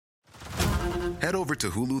Head over to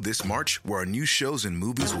Hulu this March, where our new shows and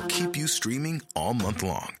movies will keep you streaming all month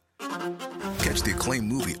long. Catch the acclaimed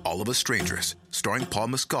movie All of Us Strangers, starring Paul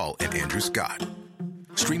Mescal and Andrew Scott.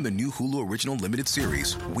 Stream the new Hulu original limited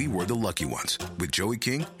series We Were the Lucky Ones with Joey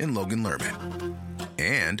King and Logan Lerman.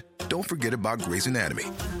 And don't forget about Grey's Anatomy.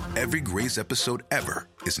 Every Grey's episode ever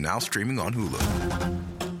is now streaming on Hulu.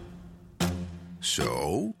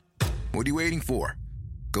 So, what are you waiting for?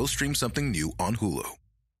 Go stream something new on Hulu.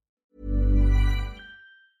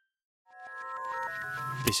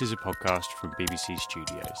 This is a podcast from BBC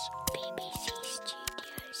Studios. BBC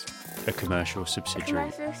Studios. A commercial subsidiary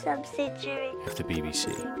of the BBC.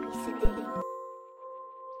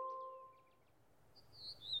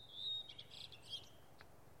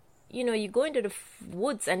 You know, you go into the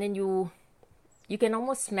woods and then you can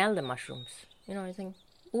almost smell the mushrooms. You know, you think,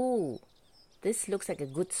 ooh, this looks like a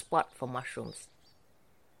good spot for mushrooms.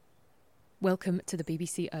 Welcome to the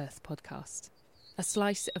BBC Earth podcast, a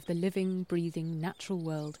slice of the living, breathing, natural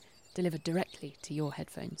world delivered directly to your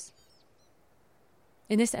headphones.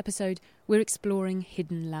 In this episode, we're exploring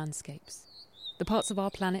hidden landscapes, the parts of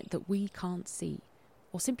our planet that we can't see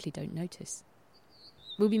or simply don't notice.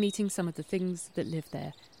 We'll be meeting some of the things that live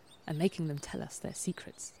there and making them tell us their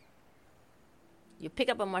secrets. You pick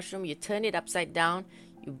up a mushroom, you turn it upside down,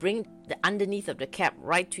 you bring the underneath of the cap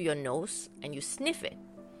right to your nose and you sniff it.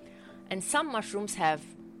 And some mushrooms have,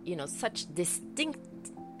 you know, such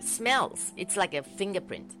distinct smells. It's like a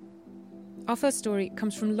fingerprint. Our first story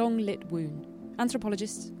comes from Long Lit Woon,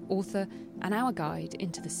 anthropologist, author, and our guide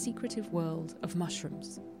into the secretive world of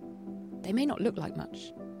mushrooms. They may not look like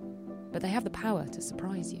much, but they have the power to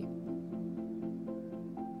surprise you.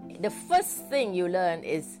 The first thing you learn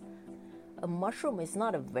is a mushroom is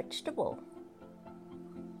not a vegetable.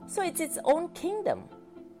 So it's its own kingdom.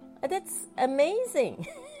 That's amazing.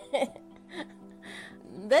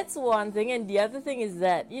 That's one thing. And the other thing is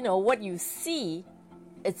that, you know, what you see,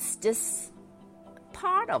 it's just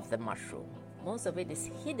part of the mushroom. Most of it is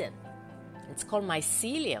hidden. It's called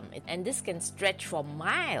mycelium, and this can stretch for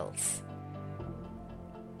miles.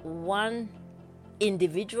 One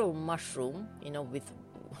individual mushroom, you know, with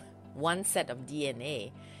one set of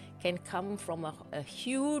DNA, can come from a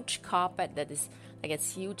huge carpet that is like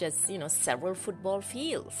as huge as, you know, several football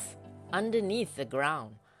fields underneath the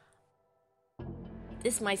ground.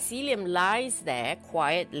 This mycelium lies there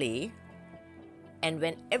quietly, and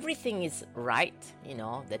when everything is right, you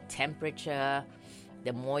know, the temperature,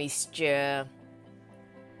 the moisture,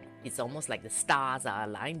 it's almost like the stars are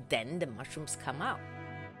aligned, then the mushrooms come out.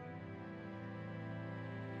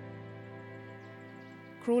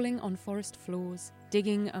 Crawling on forest floors,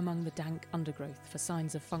 digging among the dank undergrowth for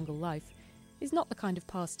signs of fungal life is not the kind of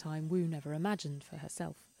pastime Woon ever imagined for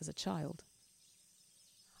herself as a child.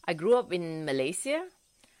 I grew up in Malaysia.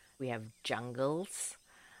 We have jungles,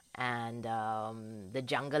 and the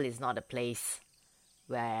jungle is not a place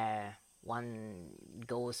where one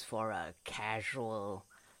goes for a casual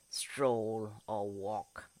stroll or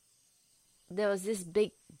walk. There was this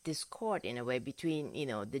big discord in a way between, you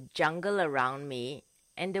know, the jungle around me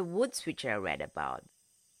and the woods which I read about.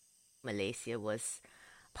 Malaysia was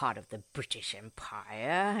part of the British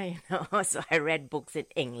Empire, you know, so I read books in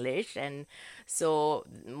English, and so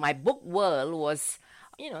my book world was,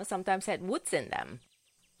 you know, sometimes had woods in them.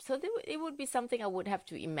 So it would be something I would have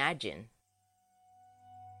to imagine.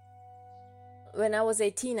 When I was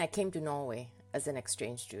 18, I came to Norway as an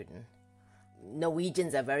exchange student.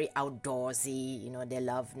 Norwegians are very outdoorsy, you know, they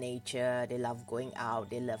love nature, they love going out,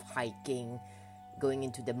 they love hiking, going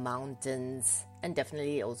into the mountains, and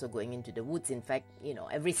definitely also going into the woods. In fact, you know,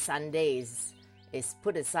 every Sunday is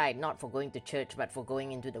put aside not for going to church but for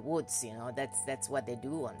going into the woods. You know, that's what they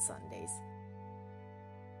do on Sundays.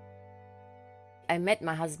 I met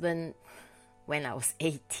my husband when I was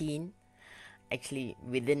 18. Actually,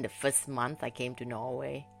 within the first month I came to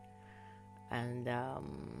Norway, and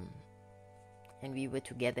we were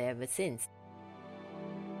together ever since.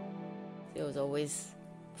 It was always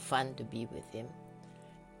fun to be with him.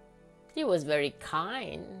 He was very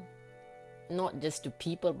kind, not just to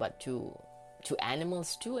people, but to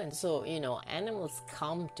animals too. And so, you know, animals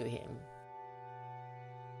come to him.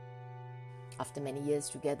 After many years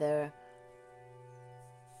together,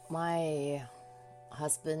 my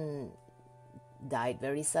husband died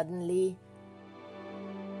very suddenly.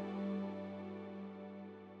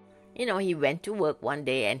 You know, he went to work one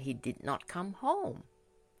day and he did not come home.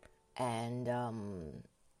 And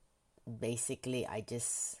basically, I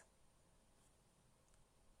just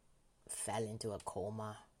fell into a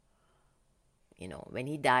coma. You know, when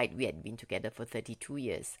he died, we had been together for 32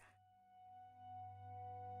 years.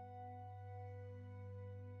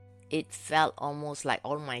 it felt almost like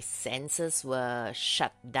all my senses were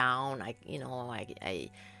shut down. I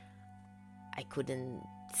couldn't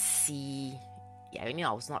see. I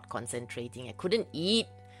was not concentrating. I couldn't eat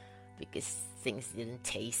because things didn't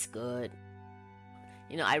taste good.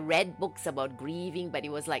 I read books about grieving, but it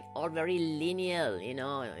was like all very linear,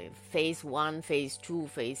 phase 1, phase 2,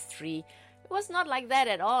 phase 3. It was not like that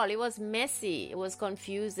at all. It was messy. It was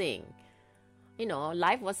confusing.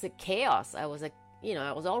 Life was a chaos. I was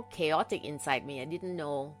all chaotic inside me. I didn't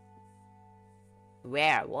know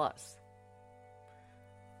where I was.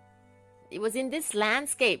 It was in this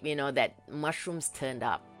landscape, that mushrooms turned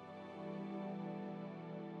up.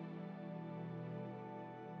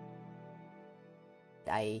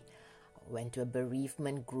 I went to a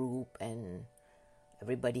bereavement group and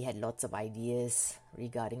everybody had lots of ideas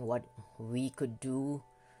regarding what we could do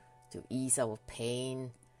to ease our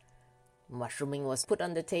pain. Mushrooming was put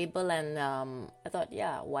on the table and I thought,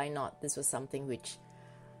 why not? This was something which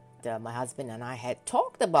my husband and I had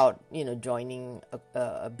talked about, joining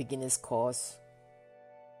a beginner's course.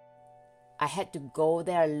 I had to go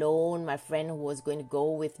there alone. My friend who was going to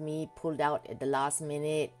go with me pulled out at the last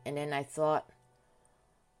minute, and then I thought,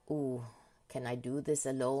 ooh, can I do this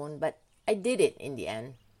alone? But I did it in the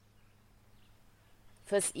end.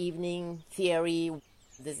 First evening, theory,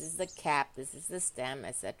 this is the cap, this is the stem,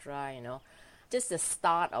 etc., just the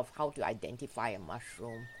start of how to identify a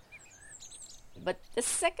mushroom. But the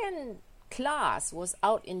second class was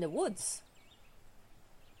out in the woods.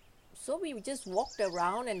 So we just walked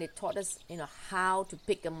around and they taught us, how to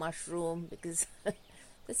pick a mushroom, because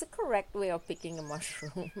there's a correct way of picking a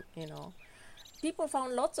mushroom, People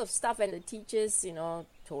found lots of stuff and the teachers,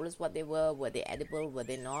 told us what they were they edible, were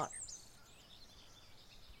they not.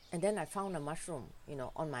 And then I found a mushroom,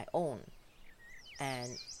 on my own.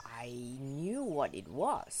 And I knew what it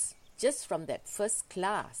was just from that first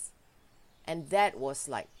class. And that was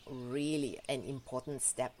like really an important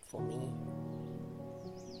step for me.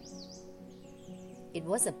 It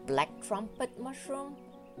was a black trumpet mushroom.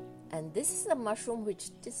 And this is a mushroom which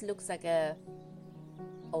just looks like a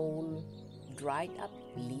old dried up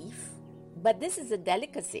leaf. But this is a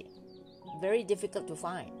delicacy, very difficult to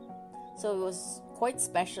find. So it was quite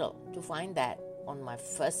special to find that on my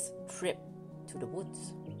first trip to the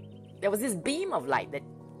woods. There was this beam of light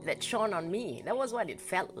that shone on me. That was what it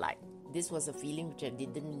felt like. This was a feeling which I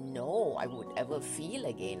didn't know I would ever feel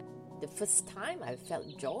again. The first time I felt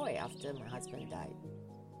joy after my husband died.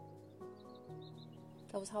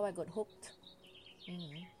 That was how I got hooked.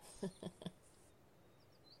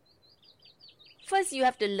 First, you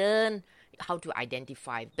have to learn how to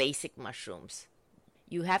identify basic mushrooms.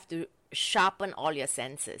 You have to sharpen all your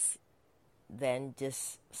senses. Then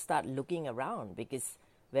just start looking around, because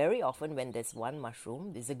very often when there's one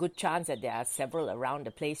mushroom, there's a good chance that there are several around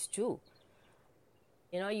the place too.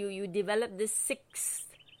 You develop this sixth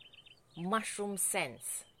mushroom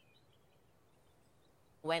sense.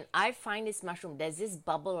 When I find this mushroom, there's this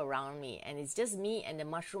bubble around me, and it's just me and the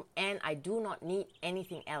mushroom, and I do not need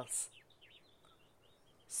anything else.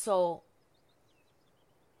 So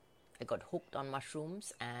I got hooked on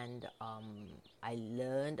mushrooms, and I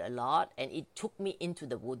learned a lot, and it took me into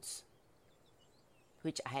the woods,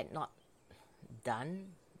 which I had not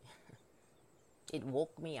done. It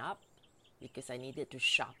woke me up because I needed to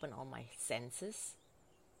sharpen all my senses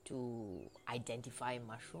to identify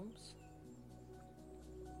mushrooms.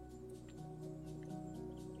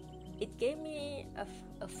 It gave me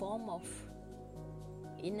a form of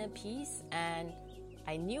inner peace, and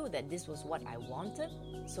I knew that this was what I wanted,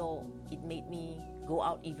 so it made me go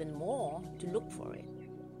out even more to look for it.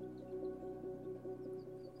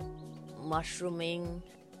 Mushrooming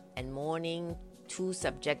and mourning, two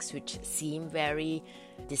subjects which seem very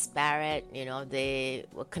disparate, they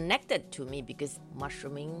were connected to me because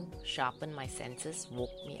mushrooming sharpened my senses,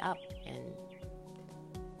 woke me up, and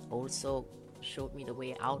also showed me the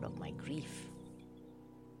way out of my grief.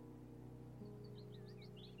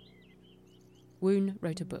 Woon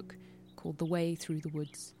wrote a book called The Way Through the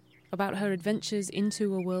Woods, about her adventures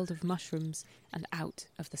into a world of mushrooms and out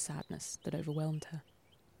of the sadness that overwhelmed her.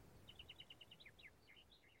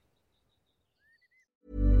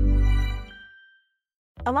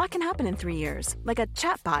 A lot can happen in 3 years, like a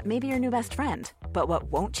chatbot may be your new best friend. But what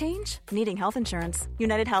won't change? Needing health insurance.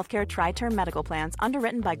 United Healthcare Tri-Term Medical Plans,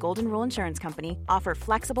 underwritten by Golden Rule Insurance Company, offer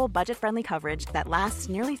flexible, budget-friendly coverage that lasts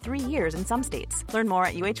nearly 3 years in some states. Learn more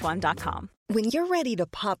at uh1.com. When you're ready to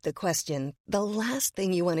pop the question, the last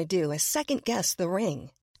thing you want to do is second-guess the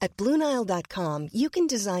ring. At BlueNile.com, you can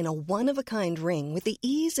design a one-of-a-kind ring with the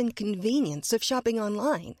ease and convenience of shopping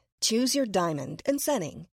online. Choose your diamond and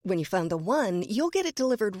setting. When you find the one, you'll get it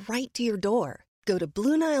delivered right to your door. Go to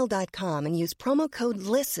BlueNile.com and use promo code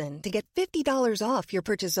LISTEN to get $50 off your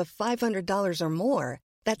purchase of $500 or more.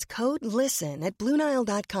 That's code LISTEN at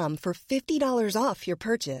BlueNile.com for $50 off your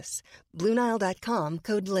purchase. BlueNile.com,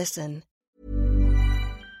 code LISTEN.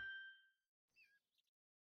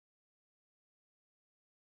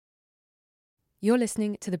 You're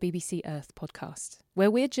listening to the BBC Earth podcast, where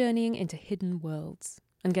we're journeying into hidden worlds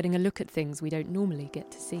and getting a look at things we don't normally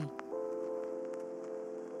get to see.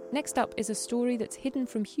 Next up is a story that's hidden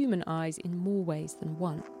from human eyes in more ways than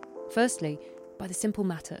one. Firstly, by the simple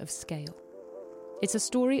matter of scale. It's a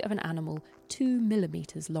story of an animal 2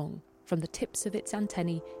 millimetres long, from the tips of its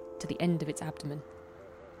antennae to the end of its abdomen.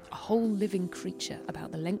 A whole living creature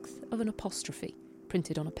about the length of an apostrophe,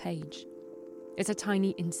 printed on a page. It's a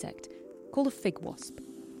tiny insect called a fig wasp.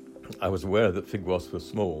 I was aware that fig wasps were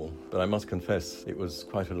small, but I must confess it was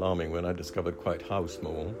quite alarming when I discovered quite how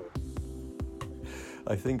small.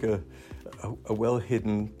 I think a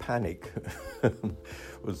well-hidden panic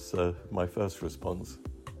was my first response.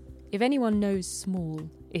 If anyone knows small,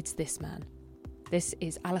 it's this man. This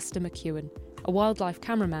is Alistair McEwen, a wildlife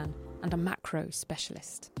cameraman and a macro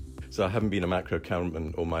specialist. So I haven't been a macro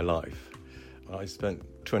cameraman all my life. I spent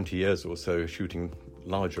 20 years or so shooting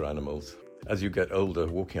larger animals. As you get older,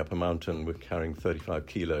 walking up a mountain with carrying 35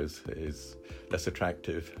 kilos is less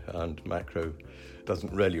attractive, and macro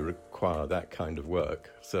doesn't really require that kind of work.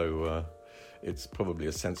 So it's probably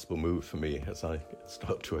a sensible move for me as I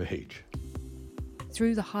start to age.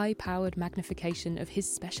 Through the high-powered magnification of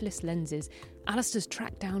his specialist lenses, Alistair's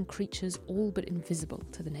tracked down creatures all but invisible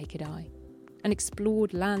to the naked eye, and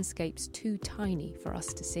explored landscapes too tiny for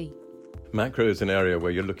us to see. Macro is an area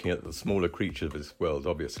where you're looking at the smaller creatures of this world,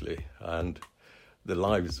 obviously, and the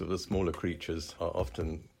lives of the smaller creatures are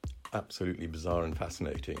often absolutely bizarre and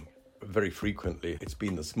fascinating. Very frequently, it's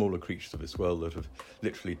been the smaller creatures of this world that have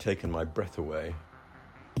literally taken my breath away.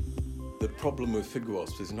 The problem with fig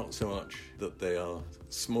wasps is not so much that they are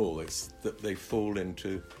small, it's that they fall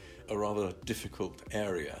into a rather difficult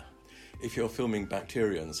area. If you're filming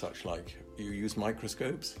bacteria and such like, you use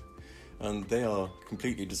microscopes, and they are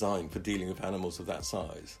completely designed for dealing with animals of that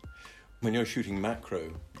size. When you're shooting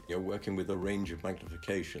macro, you're working with a range of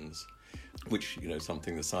magnifications, which,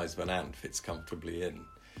 something the size of an ant fits comfortably in.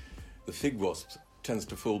 The fig wasp tends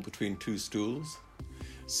to fall between two stools,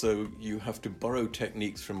 so you have to borrow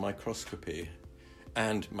techniques from microscopy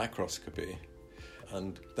and macroscopy,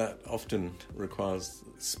 and that often requires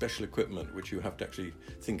special equipment which you have to actually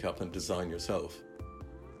think up and design yourself.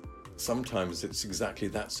 Sometimes it's exactly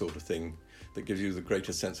that sort of thing that gives you the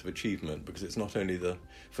greatest sense of achievement, because it's not only the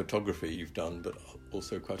photography you've done, but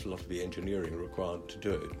also quite a lot of the engineering required to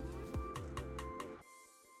do it.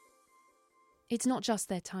 It's not just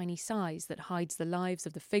their tiny size that hides the lives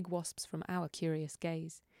of the fig wasps from our curious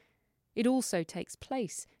gaze. It also takes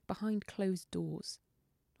place behind closed doors,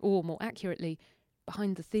 or more accurately,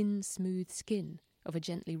 behind the thin, smooth skin of a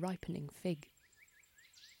gently ripening fig.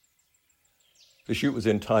 The shoot was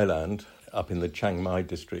in Thailand, up in the Chiang Mai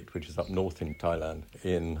district, which is up north in Thailand,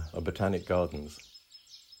 in Botanic Gardens.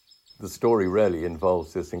 The story really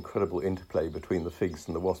involves this incredible interplay between the figs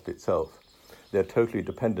and the wasp itself. They're totally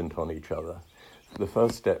dependent on each other. The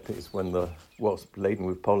first step is when the wasp, laden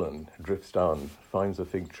with pollen, drifts down, finds a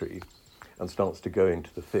fig tree, and starts to go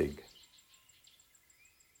into the fig.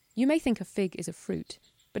 You may think a fig is a fruit,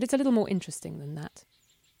 but it's a little more interesting than that.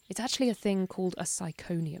 It's actually a thing called a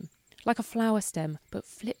syconium, like a flower stem, but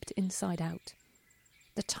flipped inside out.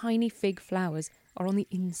 The tiny fig flowers are on the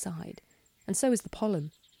inside, and so is the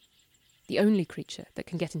pollen. The only creature that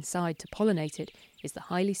can get inside to pollinate it is the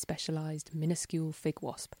highly specialised minuscule fig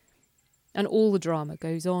wasp. And all the drama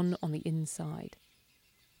goes on the inside.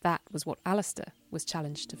 That was what Alistair was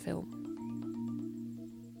challenged to film.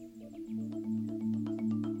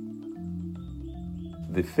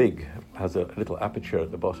 The fig has a little aperture at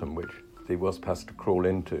the bottom which the wasp has to crawl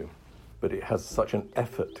into, but it has such an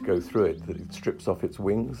effort to go through it that it strips off its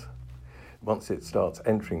wings. Once it starts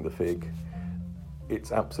entering the fig,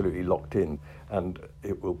 it's absolutely locked in, and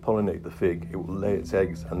it will pollinate the fig, it will lay its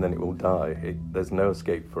eggs, and then it will die. There's no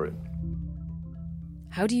escape for it.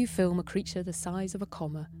 How do you film a creature the size of a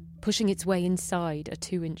comma pushing its way inside a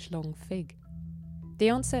 2-inch long fig? The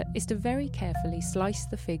answer is to very carefully slice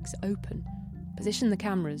the figs open, position the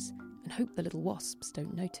cameras, and hope the little wasps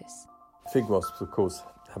don't notice. Fig wasps, of course,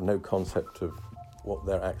 have no concept of what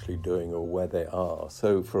they're actually doing or where they are.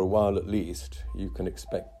 So for a while at least, you can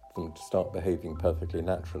expect them to start behaving perfectly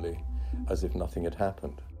naturally, as if nothing had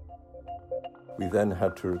happened. We then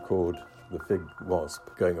had to record the fig wasp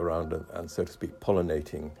going around and so to speak,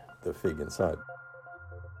 pollinating the fig inside.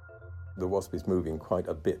 The wasp is moving quite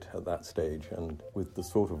a bit at that stage, and with the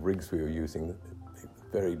sort of rigs we were using, it's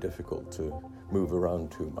very difficult to move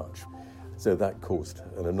around too much. So that caused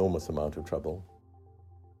an enormous amount of trouble.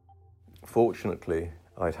 Fortunately,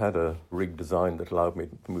 I'd had a rig design that allowed me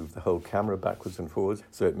to move the whole camera backwards and forwards,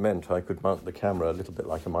 so it meant I could mount the camera a little bit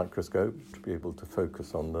like a microscope to be able to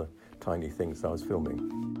focus on the tiny things I was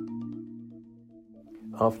filming.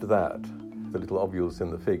 After that, the little ovules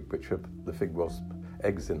in the fig, which have the fig wasp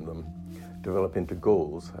eggs in them, develop into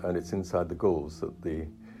galls, and it's inside the galls that the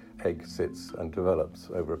egg sits and develops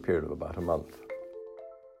over a period of about a month.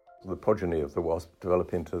 The progeny of the wasp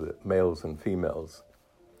develop into the males and females.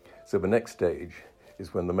 So the next stage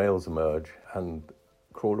is when the males emerge and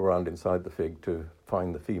crawl around inside the fig to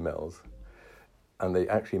find the females, and they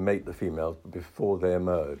actually mate the females before they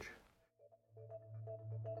emerge.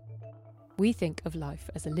 We think of life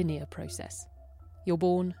as a linear process. You're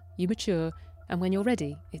born, you mature, and when you're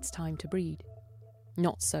ready, it's time to breed.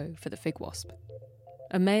 Not so for the fig wasp.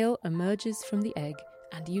 A male emerges from the egg,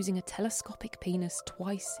 and using a telescopic penis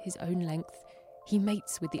twice his own length, he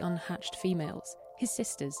mates with the unhatched females, his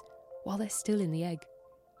sisters, while they're still in the egg.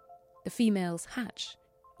 The females hatch,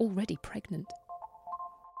 already pregnant.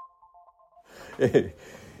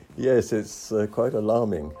 Yes, it's quite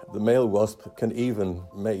alarming. The male wasp can even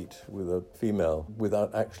mate with a female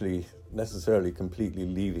without actually necessarily completely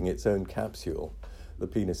leaving its own capsule. The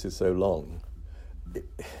penis is so long.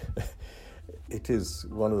 It is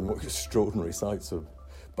one of the more extraordinary sights of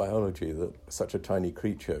biology that such a tiny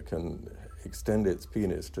creature can extend its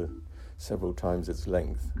penis to several times its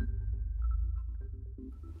length.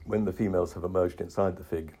 When the females have emerged inside the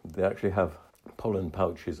fig, they actually have pollen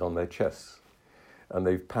pouches on their chests, and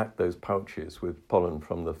they've packed those pouches with pollen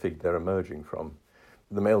from the fig they're emerging from.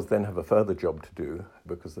 The males then have a further job to do,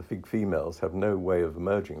 because the fig females have no way of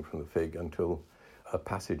emerging from the fig until a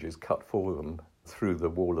passage is cut for them through the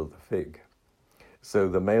wall of the fig. So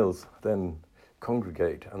the males then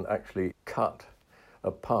congregate and actually cut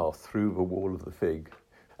a path through the wall of the fig,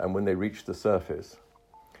 and when they reach the surface,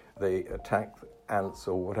 they attack ants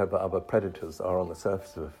or whatever other predators are on the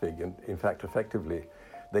surface of the fig, and in fact, effectively,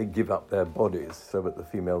 they give up their bodies so that the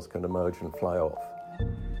females can emerge and fly off.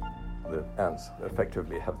 The ants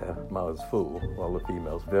effectively have their mouths full, while the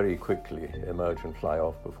females very quickly emerge and fly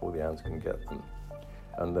off before the ants can get them.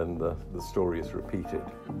 And then the story is repeated.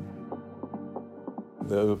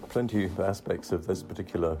 There are plenty of aspects of this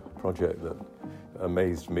particular project that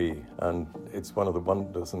amazed me, and it's one of the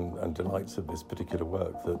wonders and delights of this particular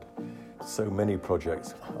work that so many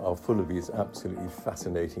projects are full of these absolutely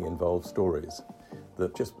fascinating, involved stories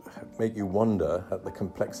that just make you wonder at the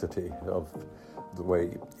complexity of the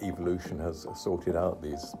way evolution has sorted out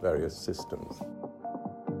these various systems.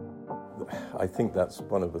 I think that's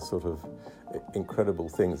one of the sort of incredible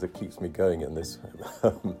things that keeps me going in this,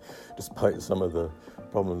 despite some of the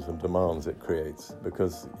problems and demands it creates,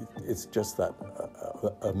 because it's just that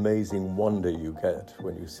amazing wonder you get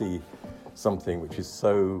when you see something which is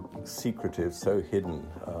so secretive, so hidden,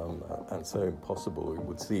 and so impossible, it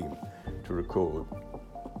would seem, to record.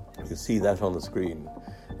 You see that on the screen,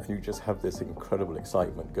 and you just have this incredible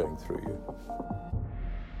excitement going through you.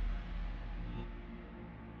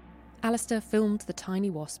 Alistair filmed the tiny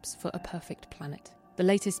wasps for A Perfect Planet, the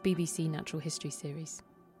latest BBC natural history series.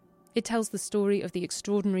 It tells the story of the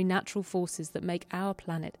extraordinary natural forces that make our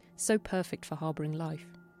planet so perfect for harbouring life.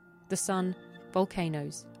 The sun,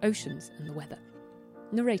 volcanoes, oceans and the weather.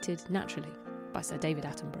 Narrated, naturally, by Sir David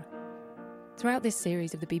Attenborough. Throughout this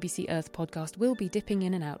series of the BBC Earth podcast, we'll be dipping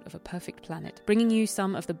in and out of A Perfect Planet, bringing you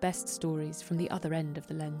some of the best stories from the other end of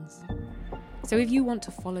the lens. So if you want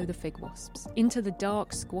to follow the fig wasps into the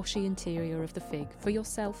dark, squashy interior of the fig for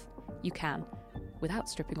yourself, you can, without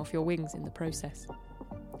stripping off your wings in the process.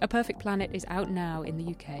 A Perfect Planet is out now in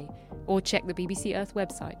the UK, or check the BBC Earth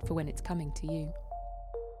website for when it's coming to you.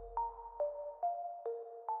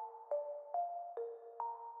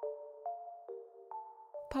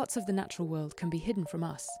 Parts of the natural world can be hidden from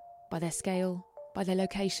us, by their scale, by their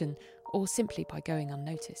location, or simply by going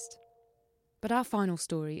unnoticed. But our final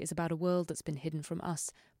story is about a world that's been hidden from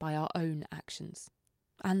us by our own actions,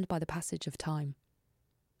 and by the passage of time.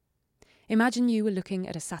 Imagine you were looking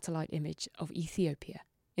at a satellite image of Ethiopia,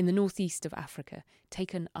 in the northeast of Africa,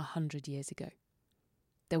 taken 100 years ago.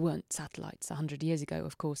 There weren't satellites 100 years ago,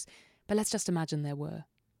 of course, but let's just imagine there were.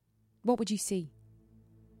 What would you see?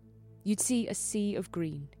 You'd see a sea of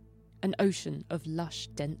green, an ocean of lush,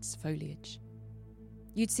 dense foliage.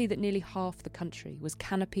 You'd see that nearly half the country was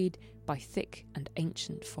canopied by thick and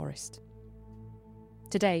ancient forest.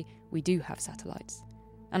 Today, we do have satellites,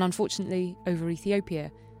 and unfortunately, over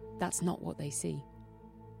Ethiopia, that's not what they see.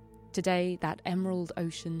 Today, that emerald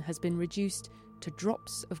ocean has been reduced to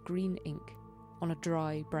drops of green ink on a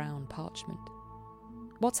dry brown parchment.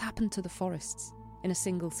 What's happened to the forests in a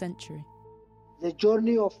single century? The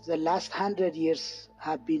journey of the last 100 years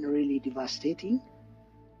have been really devastating.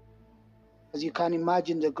 As you can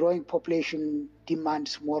imagine, the growing population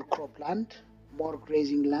demands more cropland, more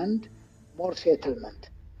grazing land, more settlement.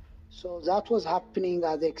 So that was happening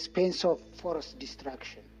at the expense of forest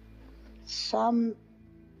destruction. Some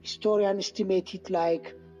historians estimate it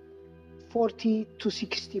like 40 to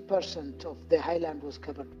 60% of the highland was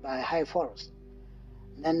covered by high forest.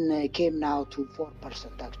 Then came now to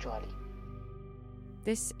 4% actually.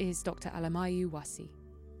 This is Dr. Alemayehu Wassi,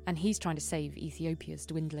 and he's trying to save Ethiopia's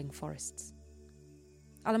dwindling forests.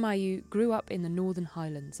 Alemayehu grew up in the northern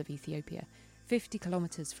highlands of Ethiopia, 50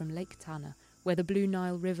 kilometres from Lake Tana, where the Blue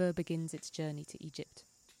Nile River begins its journey to Egypt.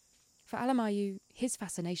 For Alemayehu, his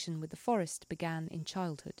fascination with the forest began in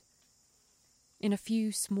childhood. In a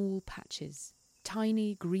few small patches,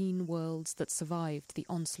 tiny green worlds that survived the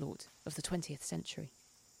onslaught of the 20th century.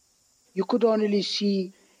 You could only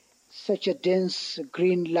see such a dense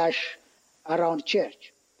green lush around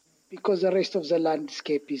church because the rest of the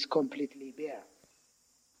landscape is completely bare.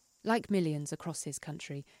 Like millions across his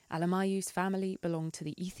country, Alemayehu's family belonged to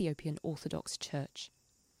the Ethiopian Orthodox Church.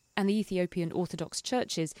 And the Ethiopian Orthodox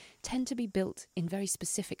churches tend to be built in very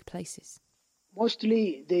specific places.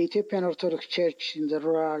 Mostly the Ethiopian Orthodox Church in the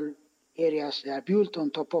rural areas, they are built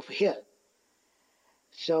on top of a hill.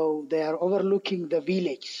 So they are overlooking the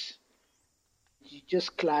village. You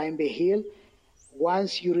just climb a hill.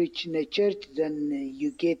 Once you reach the church, then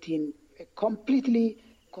you get in a completely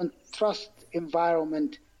contrast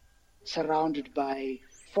environment surrounded by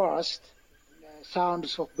forest.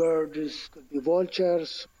 Sounds of birds, could be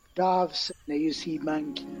vultures, doves, you see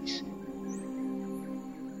monkeys.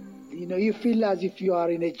 You feel as if you are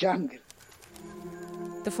in a jungle.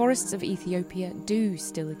 The forests of Ethiopia do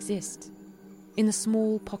still exist, in the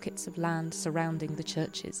small pockets of land surrounding the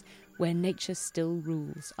churches, where nature still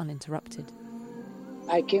rules uninterrupted.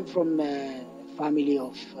 I came from a family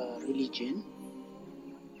of religion.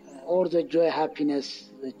 All the joy, happiness,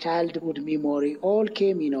 the childhood memory, all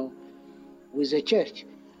came, with the church.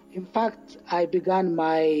 In fact, I began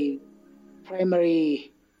my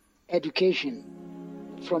primary education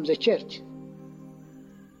from the church.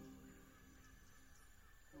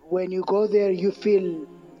 When you go there, you feel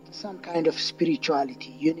some kind of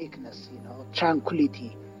spirituality, uniqueness,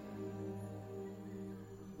 tranquility.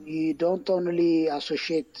 You don't only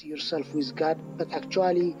associate yourself with God, but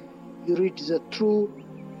actually you read the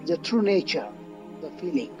true nature, the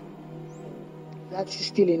feeling. That's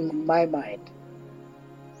still in my mind.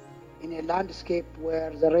 In a landscape where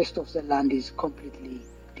the rest of the land is completely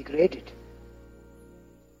degraded.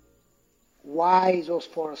 Why those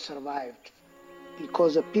forests survived?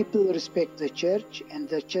 Because the people respect the church, and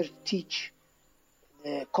the church teach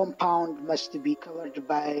the compound must be covered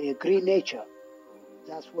by green nature.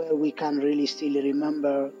 That's where we can really still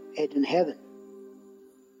remember Eden Heaven.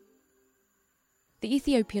 The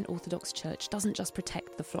Ethiopian Orthodox Church doesn't just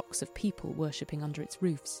protect the flocks of people worshipping under its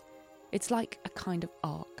roofs. It's like a kind of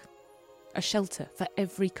ark, a shelter for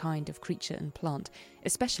every kind of creature and plant,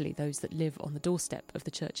 especially those that live on the doorstep of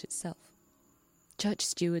the church itself. Church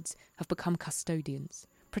stewards have become custodians,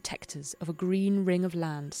 protectors of a green ring of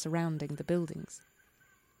land surrounding the buildings.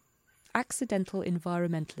 Accidental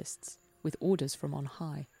environmentalists with orders from on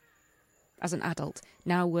high. As an adult,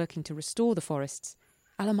 now working to restore the forests,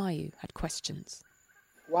 Alemayehu had questions.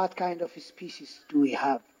 What kind of species do we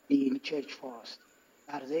have in church forest?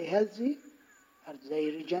 Are they healthy? Are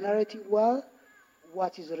they regenerating well?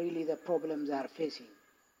 What is really the problem they are facing?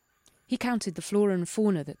 He counted the flora and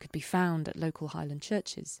fauna that could be found at local highland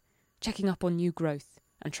churches, checking up on new growth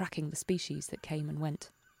and tracking the species that came and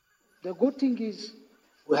went. The good thing is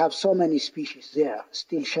we have so many species there,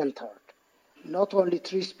 still sheltered. Not only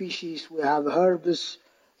tree species, we have herbs,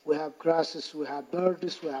 we have grasses, we have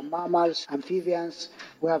birds, we have mammals, amphibians,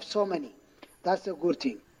 we have so many. That's a good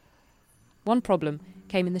thing. One problem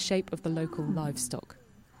came in the shape of the local livestock,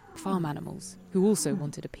 farm animals, who also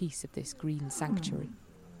wanted a piece of this green sanctuary.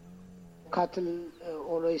 Cattle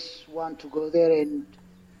always want to go there and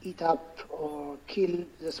eat up or kill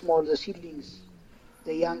the seedlings,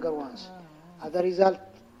 the younger ones. As a result,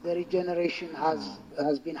 the regeneration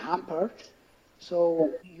has been hampered. So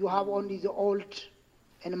you have only the old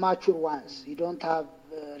and mature ones. You don't have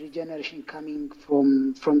regeneration coming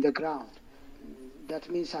from the ground. That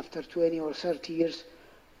means after 20 or 30 years,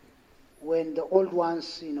 when the old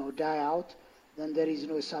ones die out, then there is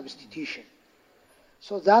no substitution.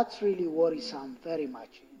 So that's really worrisome very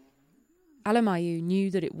much. Alemayehu knew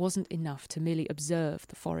that it wasn't enough to merely observe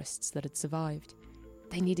the forests that had survived.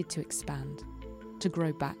 They needed to expand, to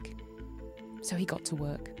grow back. So he got to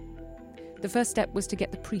work. The first step was to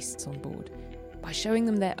get the priests on board by showing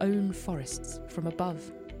them their own forests from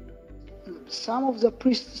above. Some of the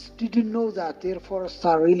priests didn't know that their forests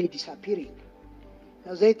are really disappearing.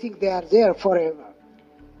 Now they think they are there forever.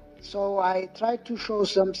 So I tried to show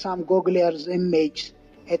them some Google Earth image,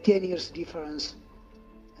 a 10 years difference.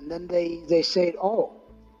 And then they said, oh,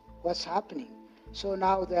 what's happening? So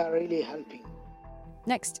now they are really helping.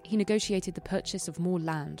 Next, he negotiated the purchase of more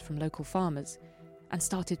land from local farmers and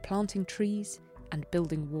started planting trees and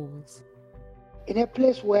building walls. In a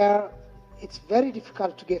place where it's very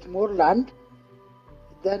difficult to get more land,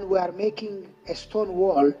 then we are making a stone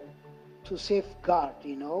wall to safeguard,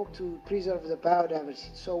 to preserve the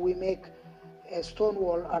biodiversity. So we make a stone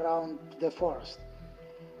wall around the forest.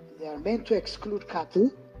 They are meant to exclude cattle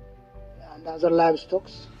and other livestock,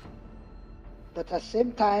 but at the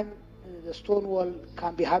same time, the stone wall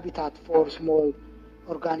can be habitat for small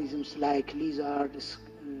organisms like lizards,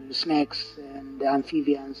 snakes, and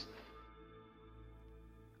amphibians.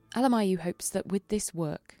 Alemayehu hopes that with this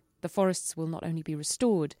work, the forests will not only be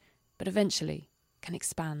restored, but eventually can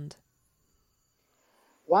expand.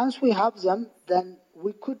 Once we have them, then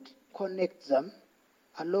we could connect them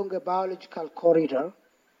along a biological corridor,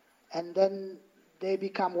 and then they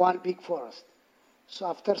become one big forest. So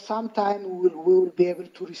after some time, we will be able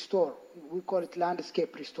to restore. We call it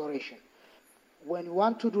landscape restoration. When you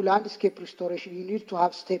want to do landscape restoration, you need to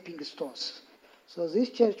have stepping stones. So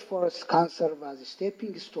this church forest can serve as a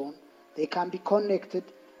stepping stone. They can be connected,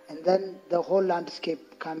 and then the whole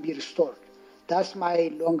landscape can be restored. That's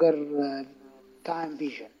my longer time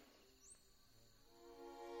vision.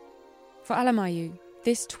 For Alemayehu,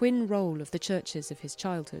 this twin role of the churches of his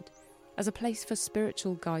childhood, as a place for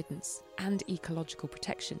spiritual guidance and ecological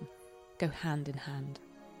protection, go hand in hand.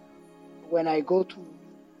 When I go to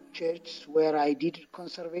church where I did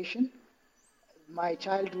conservation, my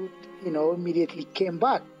childhood, immediately came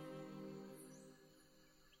back.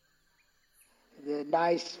 The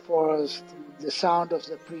nice forest, the sound of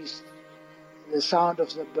the priest, the sound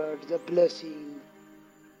of the bird, the blessing.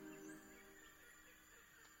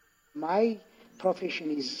 My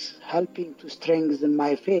profession is helping to strengthen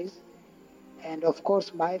my faith. And of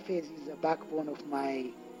course, my faith is the backbone of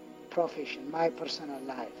my profession, my personal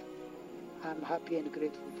life. I'm happy and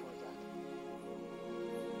grateful for that.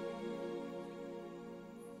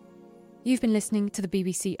 You've been listening to the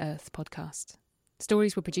BBC Earth podcast.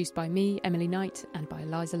 Stories were produced by me, Emily Knight, and by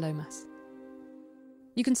Eliza Lomas.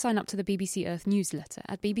 You can sign up to the BBC Earth newsletter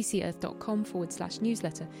at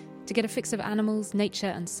bbcearth.com/newsletter to get a fix of animals, nature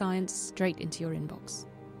and science straight into your inbox.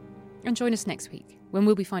 And join us next week, when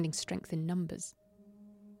we'll be finding strength in numbers,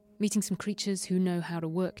 meeting some creatures who know how to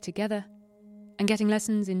work together, and getting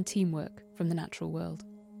lessons in teamwork from the natural world.